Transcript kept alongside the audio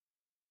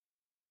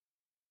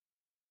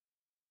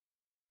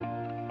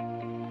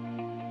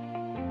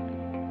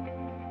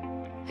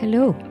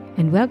Hello,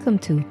 and welcome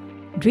to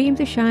Dream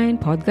to Shine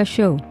podcast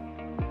show.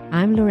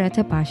 I'm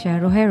Loretta Pasha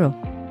Rojero.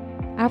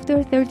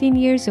 After 13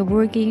 years of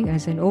working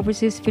as an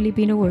overseas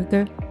Filipino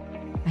worker,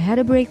 I had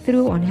a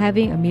breakthrough on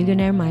having a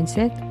millionaire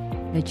mindset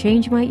that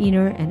changed my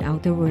inner and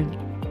outer world.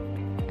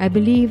 I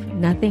believe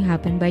nothing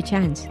happened by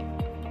chance.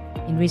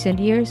 In recent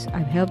years,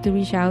 I've helped to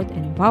reach out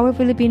and empower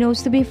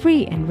Filipinos to be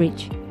free and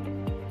rich.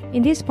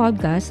 In this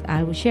podcast,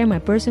 I will share my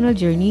personal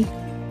journey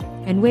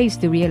and ways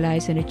to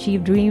realize and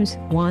achieve dreams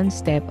one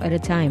step at a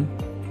time.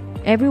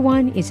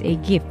 Everyone is a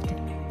gift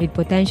with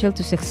potential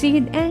to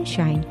succeed and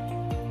shine.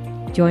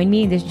 Join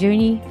me in this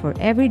journey, for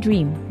every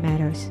dream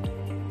matters.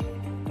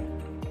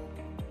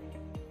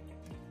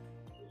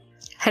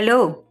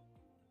 Hello.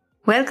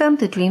 Welcome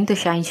to Dream to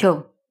Shine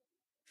show.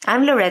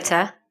 I'm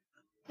Loretta,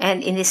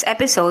 and in this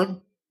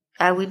episode,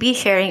 I will be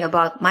sharing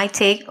about my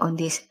take on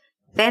this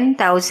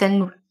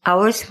 10,000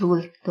 hours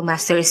rule to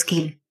master a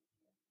skill.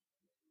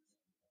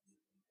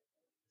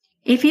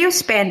 If you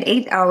spend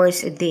 8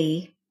 hours a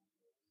day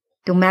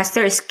to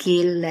master a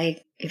skill,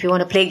 like if you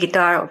want to play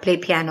guitar or play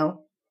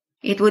piano,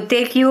 it would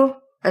take you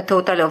a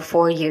total of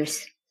 4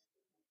 years.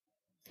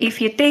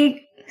 If you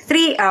take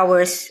 3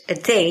 hours a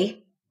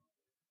day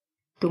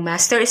to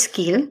master a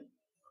skill,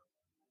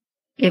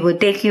 it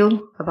would take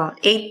you about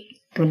 8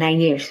 to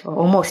 9 years, or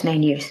almost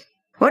 9 years.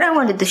 What I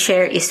wanted to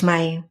share is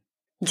my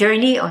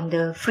journey on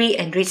the Free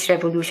and Rich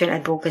Revolution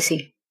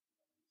advocacy.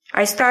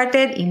 I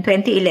started in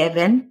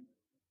 2011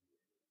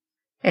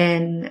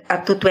 and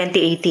up to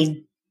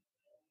 2018.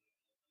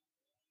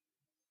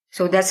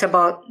 So that's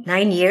about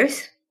 9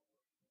 years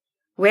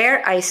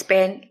where I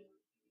spent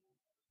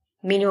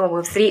minimum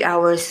of 3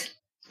 hours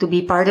to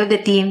be part of the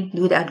team,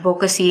 do the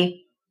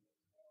advocacy,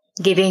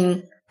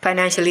 giving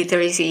financial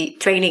literacy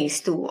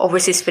trainings to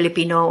overseas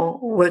Filipino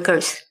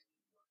workers.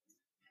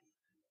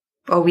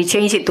 Or we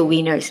change it to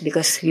winners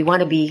because we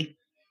want to be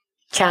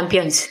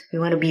champions. We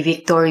want to be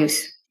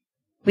victorious.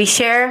 We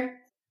share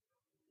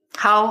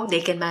how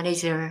they can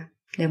manage their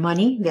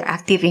money, their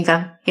active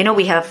income.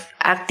 We have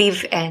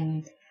active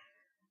and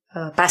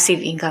passive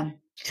income.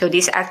 So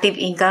this active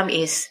income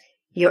is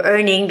you're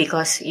earning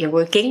because you're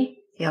working.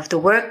 You have to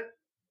work.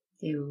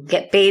 You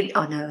get paid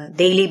on a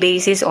daily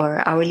basis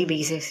or hourly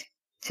basis.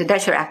 So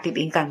that's your active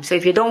income. So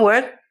if you don't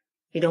work,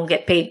 you don't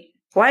get paid.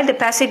 While the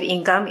passive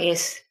income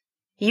is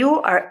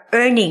you are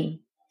earning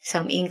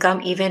some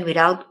income even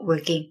without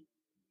working.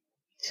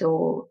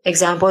 So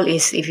example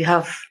is if you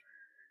have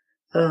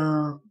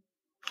a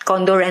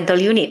condo rental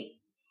unit.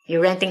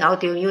 You're renting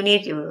out your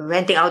unit, you're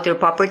renting out your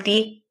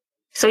property.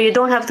 So you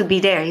don't have to be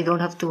there. You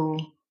don't have to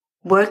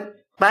work,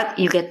 but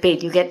you get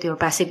paid. You get your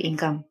passive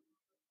income.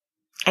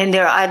 And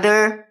there are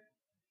other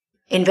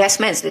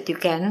investments that you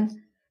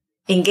can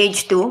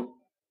engage to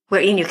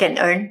wherein you can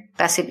earn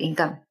passive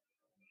income.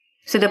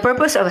 So the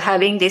purpose of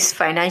having this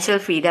financial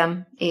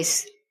freedom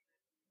is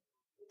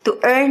to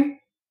earn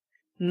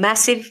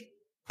massive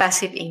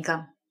passive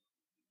income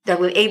that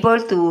will able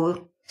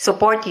to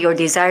support your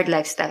desired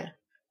lifestyle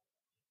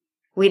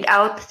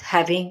without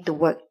having to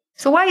work.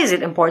 So why is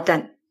it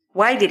important?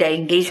 Why did I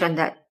engage on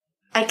that?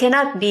 I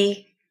cannot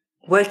be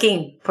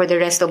working for the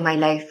rest of my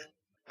life.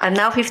 I'm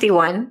now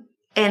 51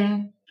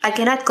 and I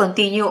cannot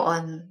continue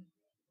on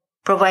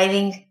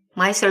providing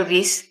my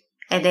service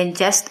and then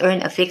just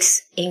earn a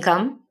fixed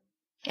income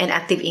and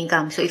active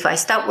income. So if I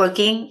stop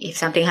working, if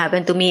something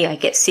happened to me, I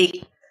get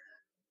sick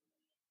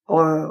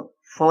or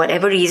for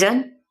whatever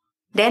reason,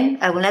 then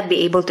I will not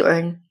be able to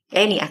earn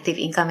any active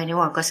income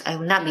anymore because I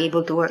will not be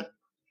able to work.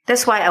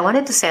 That's why I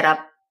wanted to set up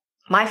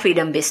my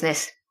freedom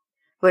business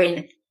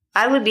wherein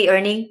I would be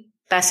earning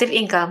passive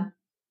income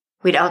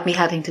without me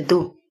having to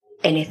do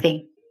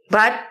anything.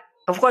 But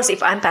of course,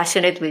 if I'm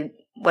passionate with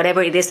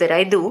whatever it is that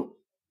I do,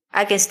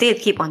 I can still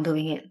keep on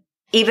doing it,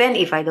 even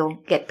if I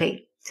don't get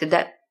paid. So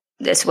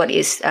that's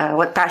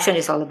what passion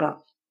is all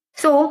about.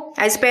 So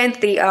I spend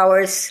 3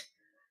 hours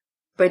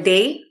per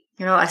day,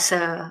 as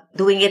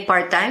doing it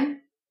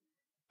part-time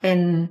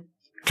and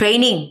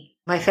training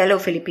my fellow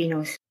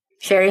Filipinos,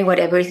 sharing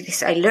whatever it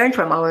is I learned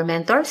from our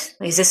mentors.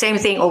 It's the same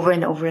thing over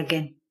and over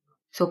again.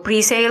 So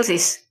pre-sales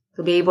is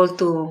to be able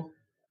to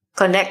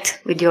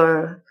connect with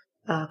your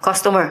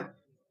customer,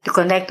 to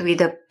connect with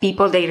the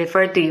people they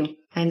refer to you.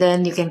 And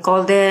then you can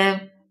call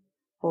them,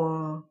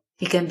 or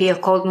it can be a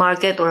cold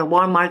market or a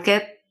warm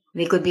market.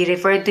 They could be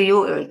referred to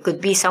you, or it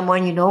could be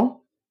someone you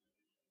know.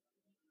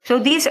 So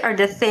these are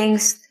the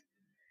things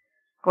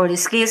or the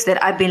skills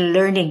that I've been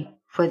learning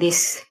for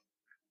this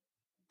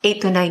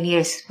 8 to 9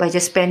 years by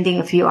just spending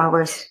a few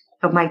hours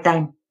of my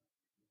time.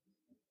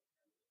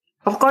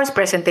 Of course,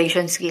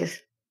 presentation skills.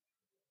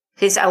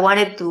 Since I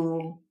wanted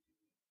to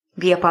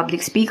be a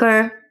public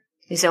speaker,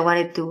 since I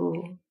wanted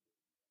to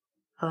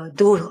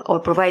do or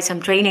provide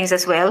some trainings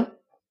as well,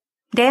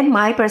 then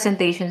my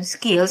presentation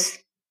skills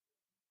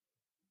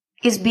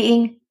is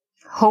being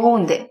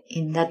honed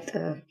in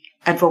that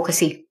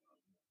advocacy.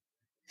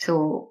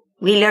 So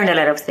we learn a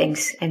lot of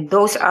things, and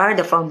those are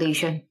the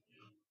foundation.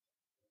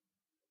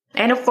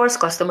 And of course,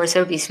 customer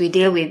service. We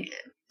deal with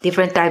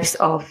different types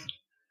of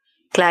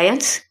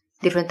clients,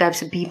 different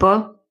types of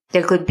people.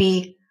 There could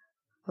be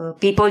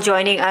people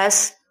joining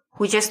us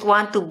who just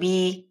want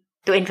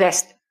to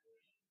invest.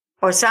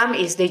 Or some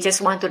is they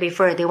just want to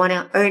refer. They want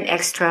to earn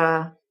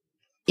extra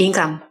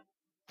income,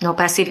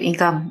 passive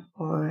income.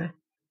 Or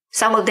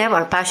some of them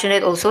are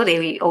passionate also.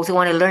 They also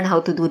want to learn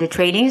how to do the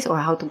trainings or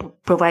how to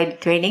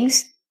provide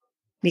trainings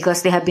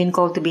because they have been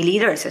called to be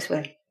leaders as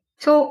well.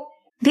 So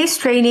this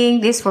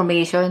training, this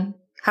formation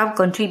have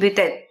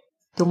contributed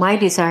to my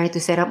desire to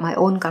set up my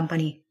own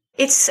company.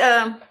 It's,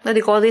 what do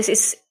you call this?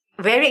 It's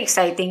very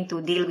exciting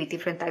to deal with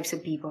different types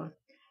of people.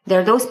 There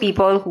are those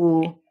people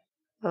who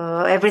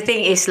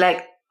everything is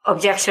like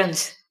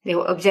objections. They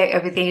will object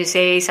everything you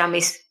say. Some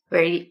is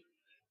very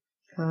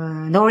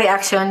no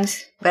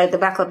reactions, but at the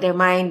back of their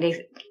mind,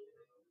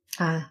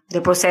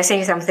 they're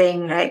processing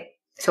something, right?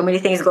 So many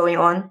things going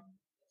on.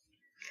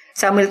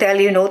 Some will tell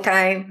you no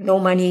time, no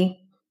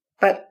money,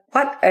 but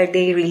what are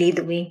they really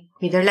doing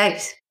with their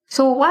lives?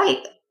 So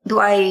why do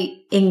I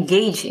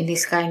engage in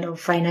this kind of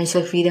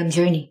financial freedom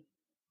journey?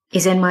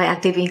 Isn't my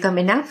active income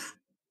enough?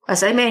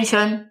 As I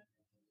mentioned,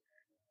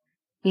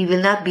 we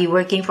will not be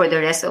working for the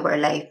rest of our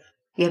life.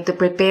 We have to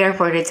prepare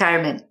for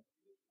retirement.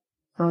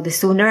 So the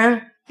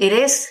sooner it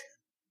is,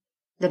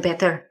 the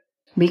better.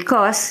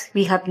 Because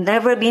we have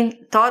never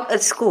been taught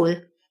at school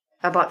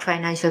about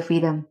financial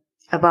freedom,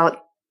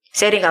 about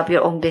setting up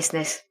your own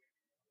business.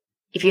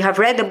 If you have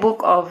read the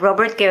book of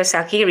Robert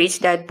Kiyosaki, Rich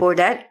Dad, Poor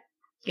Dad,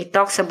 it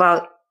talks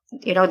about,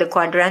 the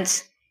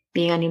quadrants,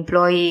 being an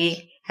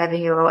employee,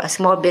 having a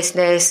small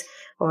business,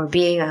 or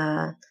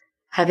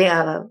having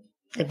a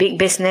big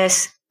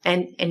business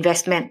and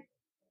investment.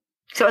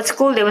 So at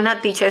school, they will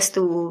not teach us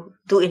to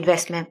do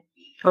investment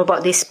or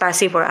about this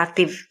passive or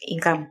active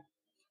income.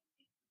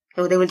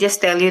 So they will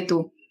just tell you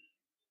to,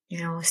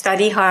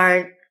 study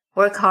hard,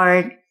 work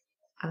hard,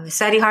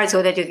 study hard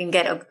so that you can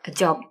get a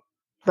job.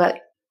 But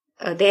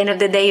at the end of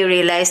the day, you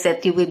realize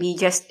that you will be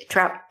just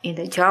trapped in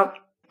the job.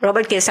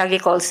 Robert Kiyosaki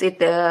calls it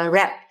the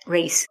rat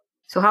race.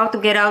 So how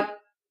to get out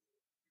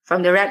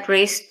from the rat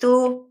race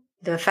to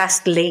the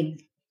fast lane.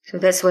 So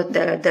that's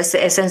that's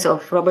the essence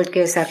of Robert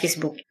Kiyosaki's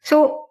book.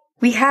 So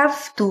we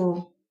have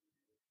to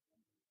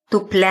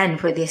plan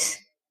for this.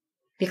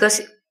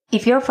 Because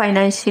if you're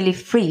financially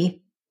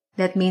free,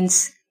 that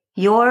means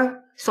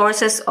your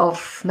sources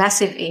of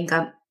massive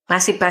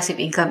passive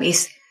income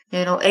is,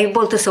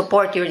 able to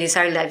support your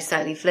desired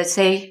lifestyle. If let's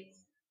say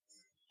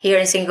here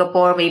in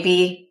Singapore,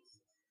 maybe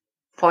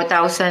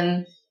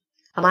 4,000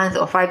 a month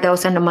or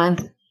 5,000 a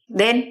month,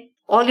 then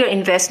all your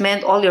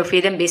investment, all your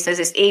freedom business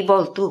is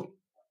able to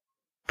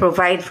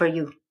provide for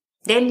you.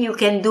 Then you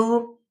can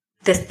do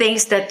the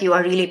things that you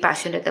are really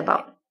passionate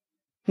about.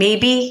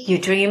 Maybe you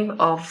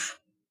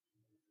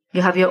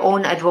you have your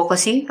own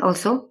advocacy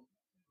also.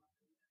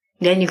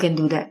 Then you can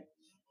do that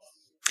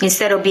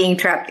instead of being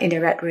trapped in the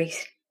rat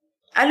race.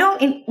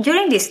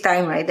 During this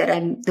time, right, that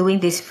I'm doing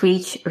this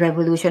free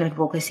revolution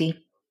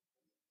advocacy,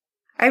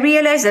 I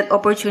realized that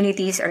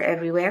opportunities are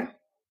everywhere.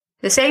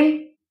 The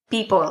same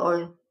people,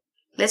 or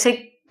let's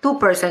say two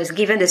persons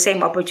given the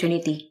same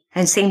opportunity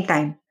and same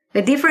time.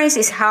 The difference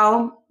is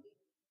how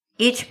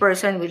each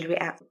person will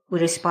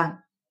respond.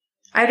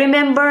 I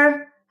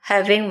remember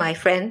having my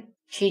friend,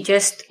 she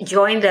just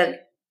joined the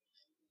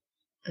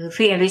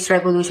Free and Rich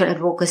Revolution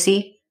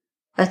advocacy,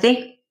 I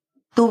think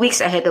 2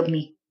 weeks ahead of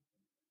me.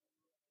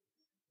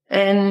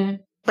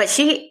 But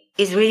she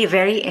is really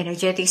very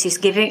energetic. She's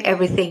giving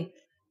everything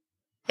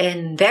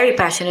and very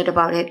passionate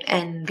about it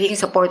and being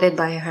supported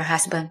by her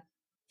husband.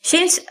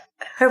 Since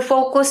her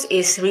focus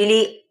is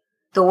really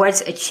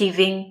towards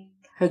achieving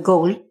her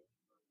goal,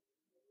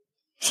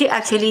 she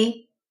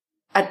actually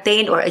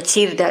attained or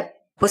achieved that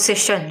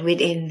position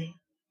within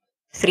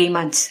 3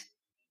 months,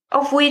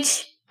 of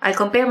which I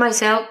compare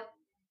myself,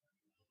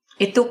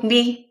 it took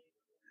me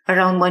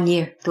around 1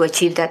 year to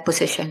achieve that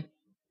position.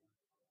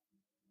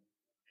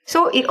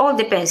 So it all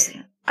depends.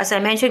 As I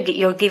mentioned,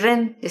 you're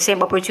given the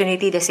same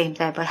opportunity, the same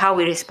time, but how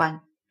we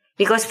respond.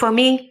 Because for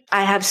me,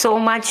 I have so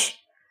much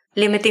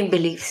limiting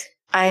beliefs.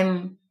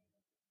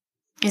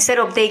 Instead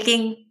of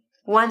taking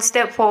 1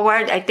 step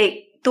forward, I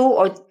take 2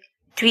 or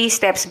 3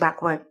 steps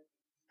backward.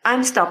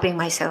 I'm stopping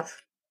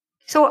myself.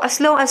 So as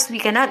long as we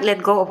cannot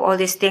let go of all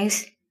these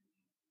things,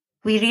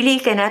 we really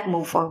cannot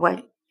move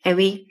forward. And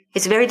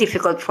it's very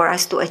difficult for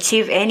us to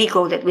achieve any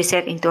goal that we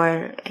set into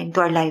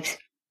our lives.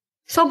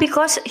 So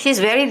because she's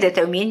very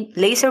determined,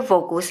 laser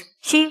focused,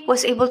 she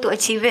was able to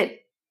achieve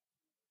it.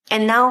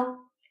 And now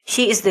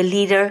she is the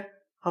leader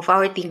of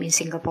our team in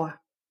Singapore.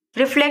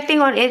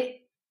 Reflecting on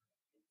it,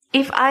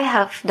 if I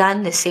have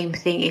done the same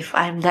thing, if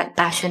I'm that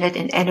passionate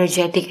and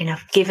energetic and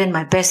have given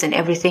my best and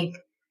everything,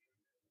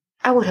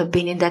 I would have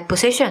been in that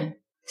position.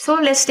 So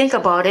let's think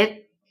about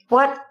it.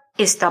 What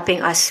is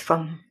stopping us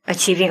from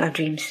achieving our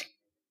dreams?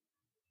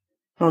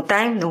 No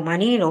time, no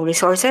money, no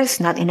resources,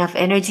 not enough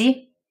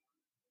energy.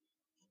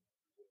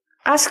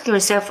 Ask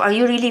yourself, are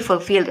you really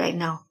fulfilled right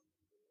now?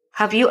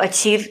 Have you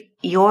achieved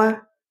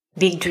your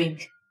big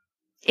dreams?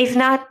 If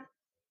not,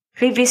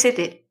 revisit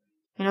it.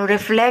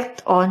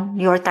 reflect on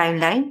your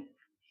timeline.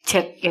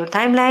 Check your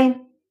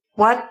timeline.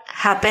 What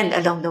happened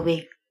along the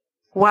way?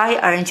 Why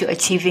aren't you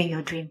achieving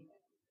your dream?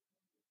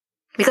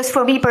 Because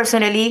for me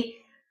personally,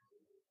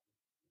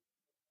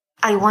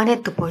 I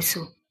wanted to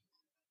pursue.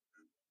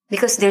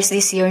 Because there's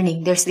this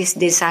yearning, there's this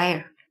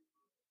desire.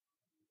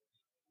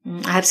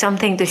 I have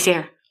something to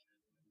share.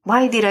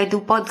 Why did I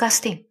do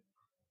podcasting?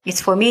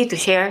 It's for me to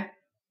share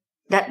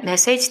that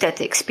message,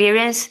 that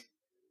experience.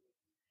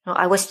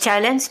 I was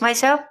challenged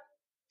myself,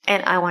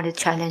 and I want to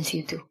challenge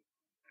you too.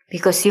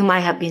 Because you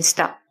might have been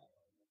stuck.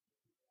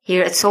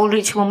 Here at Soul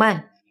Rich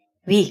Woman,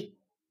 we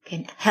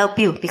can help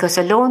you because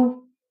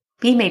alone,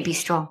 we may be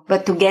strong,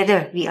 but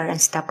together we are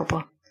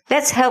unstoppable.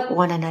 Let's help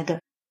one another.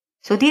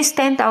 So this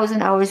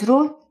 10,000 hours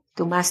rule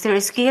to master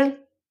a skill,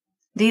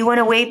 do you want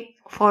to wait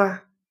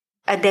for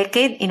a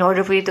decade in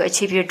order for you to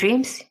achieve your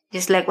dreams?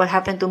 Just like what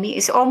happened to me,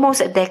 it's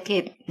almost a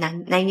decade,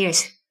 9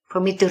 years,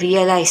 for me to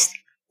realize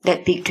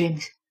that big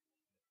dreams.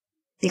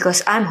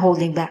 Because I'm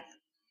holding back.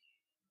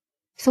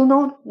 So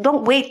no,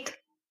 don't wait.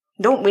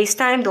 Don't waste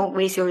time. Don't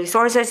waste your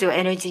resources, your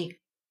energy.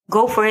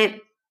 Go for it.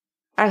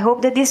 I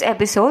hope that this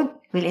episode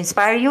will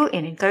inspire you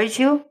and encourage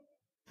you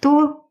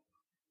to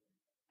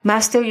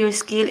master your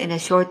skill in a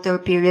shorter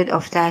period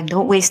of time.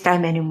 Don't waste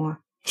time anymore.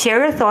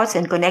 Share your thoughts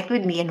and connect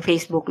with me on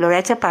Facebook,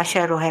 Loretta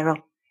Pasha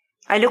Rojero.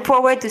 I look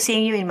forward to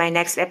seeing you in my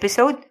next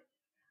episode,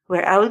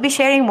 where I will be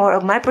sharing more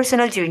of my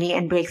personal journey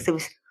and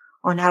breakthroughs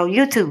on how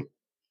you too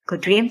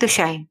could dream to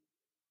shine.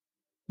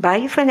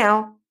 Bye for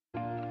now.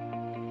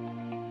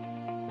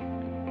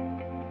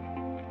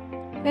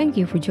 Thank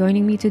you for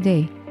joining me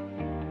today.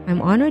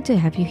 I'm honored to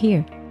have you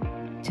here.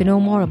 To know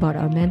more about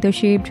our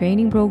mentorship,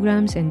 training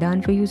programs, and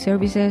done-for-you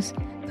services,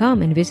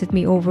 come and visit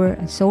me over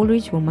at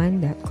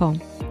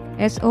soulrichwoman.com.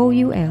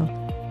 SOULRICHWOMAN.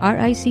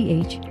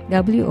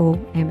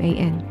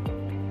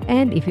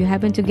 And if you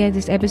happen to get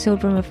this episode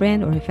from a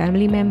friend or a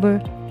family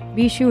member,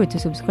 be sure to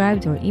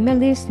subscribe to our email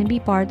list and be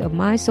part of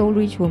my Soul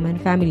Rich Woman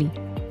family.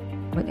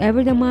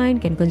 Whatever the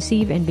mind can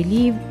conceive and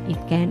believe, it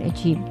can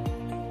achieve.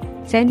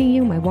 Sending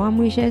you my warm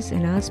wishes,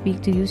 and I'll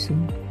speak to you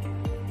soon.